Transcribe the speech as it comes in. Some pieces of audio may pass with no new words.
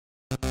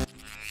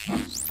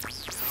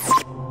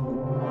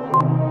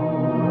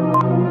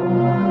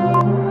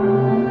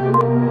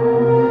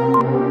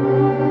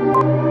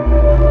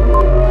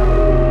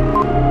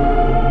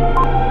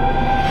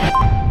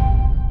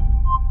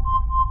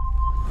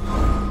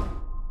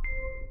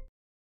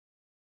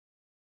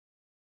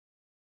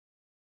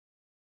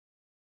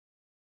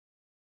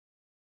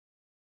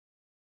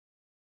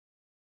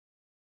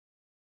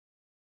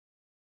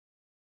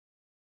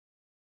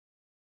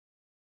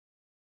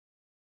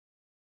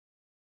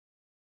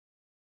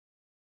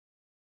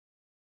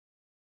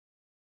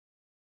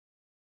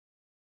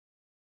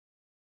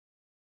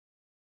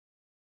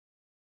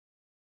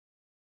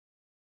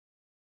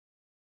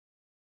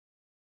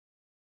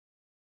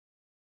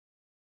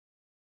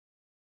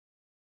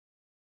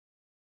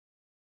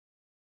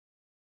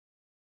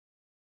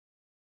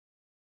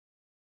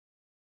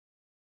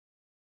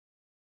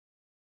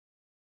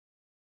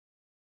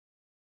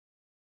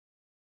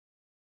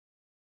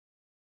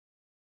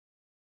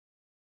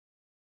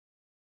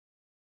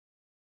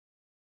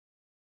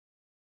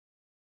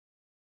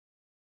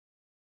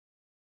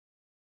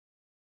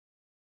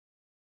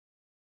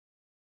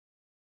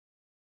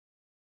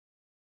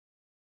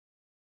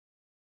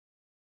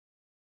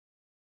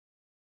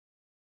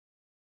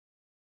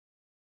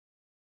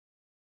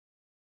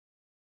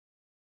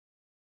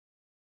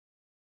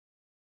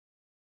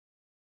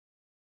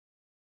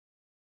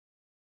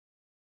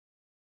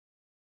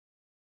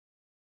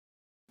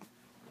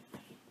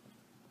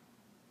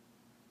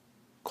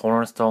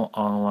Cornerstone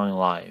Online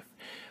Live.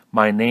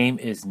 My name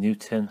is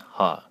Newton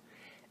Ha.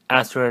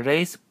 As for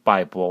today's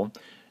Bible,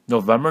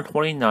 November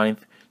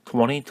 29th,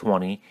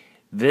 2020,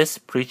 this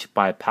preached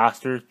by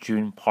Pastor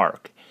June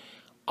Park.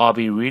 I'll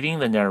be reading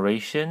the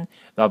narration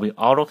that will be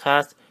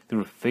autocast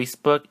through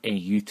Facebook and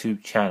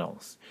YouTube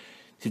channels.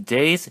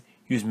 Today's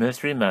Youth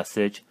Ministry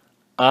message,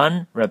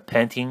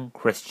 Unrepenting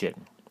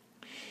Christian.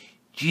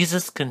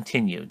 Jesus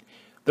continued,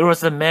 There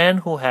was a man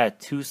who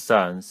had 2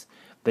 sons.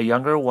 The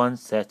younger one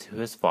said to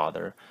his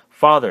father,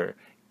 Father,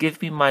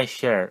 give me my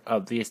share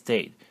of the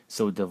estate,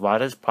 so he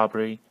divided his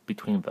property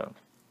between them.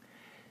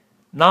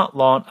 Not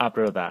long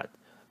after that,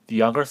 the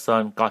younger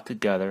son got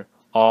together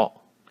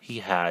all he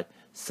had,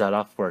 set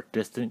off for a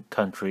distant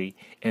country,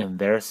 and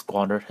there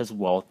squandered his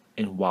wealth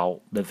in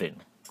wild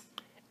living.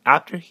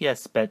 After he had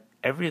spent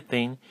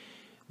everything,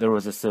 there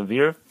was a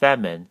severe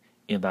famine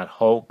in that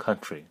whole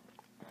country,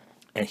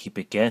 and he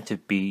began to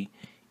be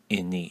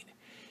in need.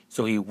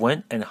 So he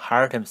went and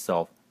hired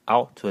himself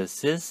out to a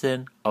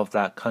citizen of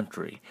that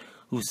country,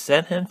 who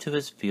sent him to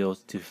his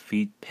fields to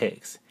feed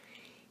pigs.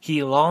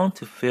 He longed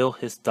to fill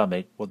his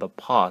stomach with the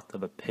pot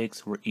that the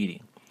pigs were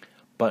eating,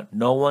 but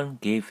no one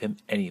gave him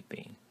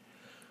anything.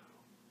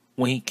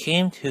 When he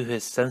came to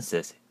his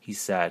senses, he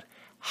said,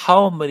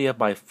 How many of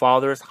my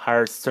father's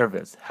hired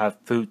servants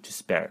have food to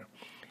spare?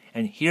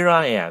 And here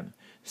I am,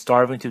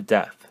 starving to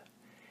death.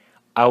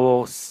 I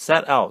will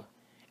set out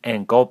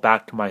and go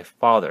back to my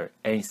father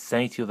and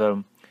say to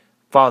them,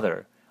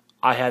 Father,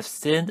 I have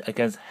sinned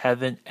against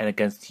heaven and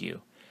against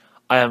you.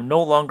 I am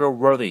no longer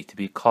worthy to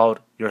be called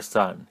your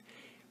son.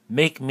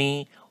 Make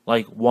me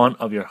like one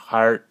of your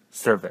hired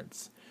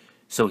servants.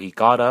 So he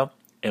got up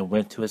and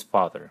went to his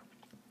father.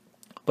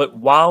 But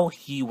while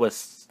he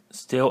was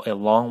still a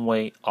long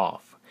way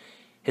off,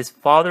 his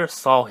father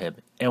saw him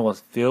and was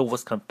filled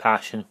with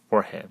compassion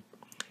for him.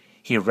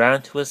 He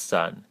ran to his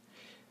son,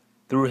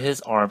 threw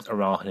his arms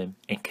around him,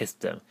 and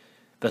kissed him.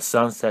 The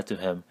son said to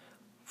him,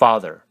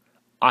 Father,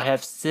 I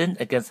have sinned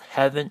against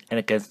heaven and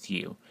against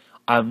you.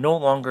 I am no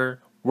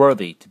longer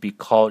worthy to be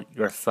called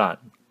your son.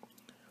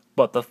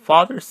 But the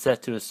father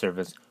said to his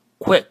servants,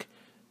 Quick,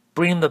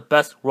 bring the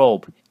best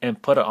robe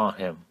and put it on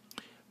him.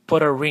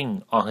 Put a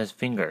ring on his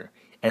finger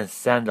and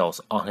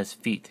sandals on his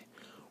feet.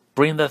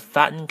 Bring the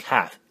fattened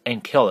calf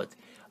and kill it.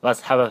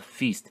 Let's have a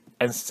feast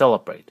and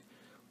celebrate.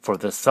 For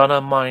the son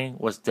of mine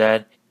was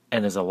dead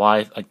and is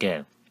alive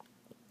again.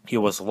 He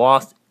was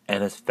lost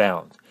and is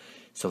found.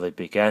 So they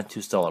began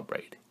to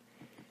celebrate.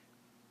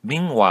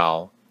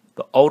 Meanwhile,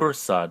 the older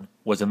son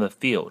was in the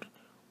field.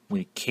 When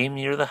he came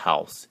near the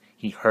house,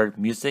 he heard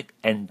music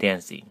and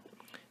dancing.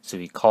 So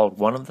he called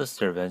one of the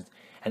servants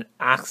and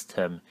asked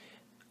him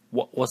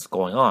what was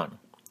going on.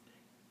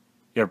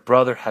 Your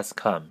brother has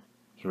come,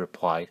 he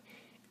replied,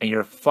 and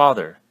your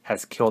father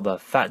has killed the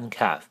fattened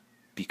calf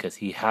because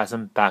he has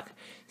him back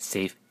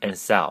safe and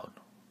sound.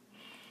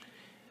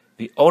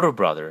 The older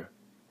brother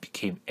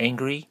became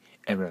angry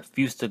and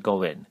refused to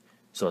go in,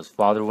 so his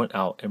father went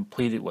out and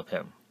pleaded with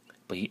him.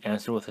 But he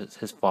answered with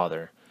his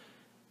father,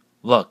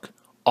 Look,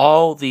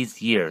 all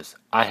these years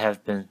I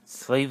have been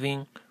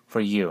slaving for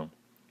you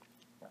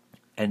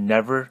and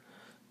never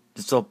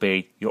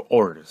disobeyed your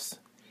orders.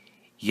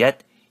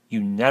 Yet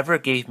you never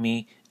gave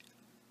me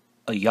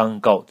a young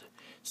goat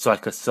so I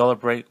could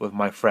celebrate with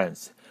my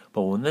friends.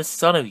 But when this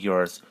son of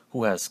yours,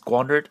 who has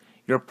squandered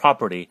your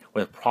property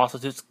with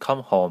prostitutes,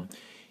 come home,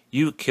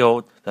 you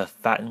killed the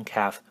fattened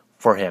calf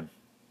for him.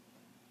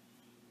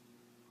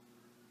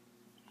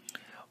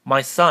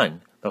 My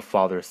son, the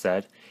father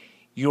said,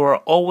 you are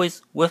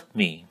always with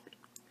me,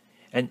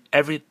 and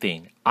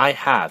everything I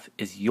have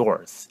is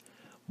yours.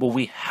 But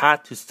we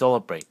had to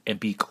celebrate and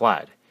be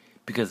glad,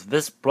 because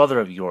this brother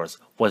of yours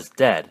was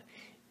dead,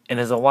 and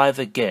is alive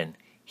again.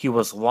 He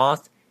was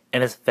lost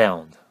and is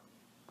found."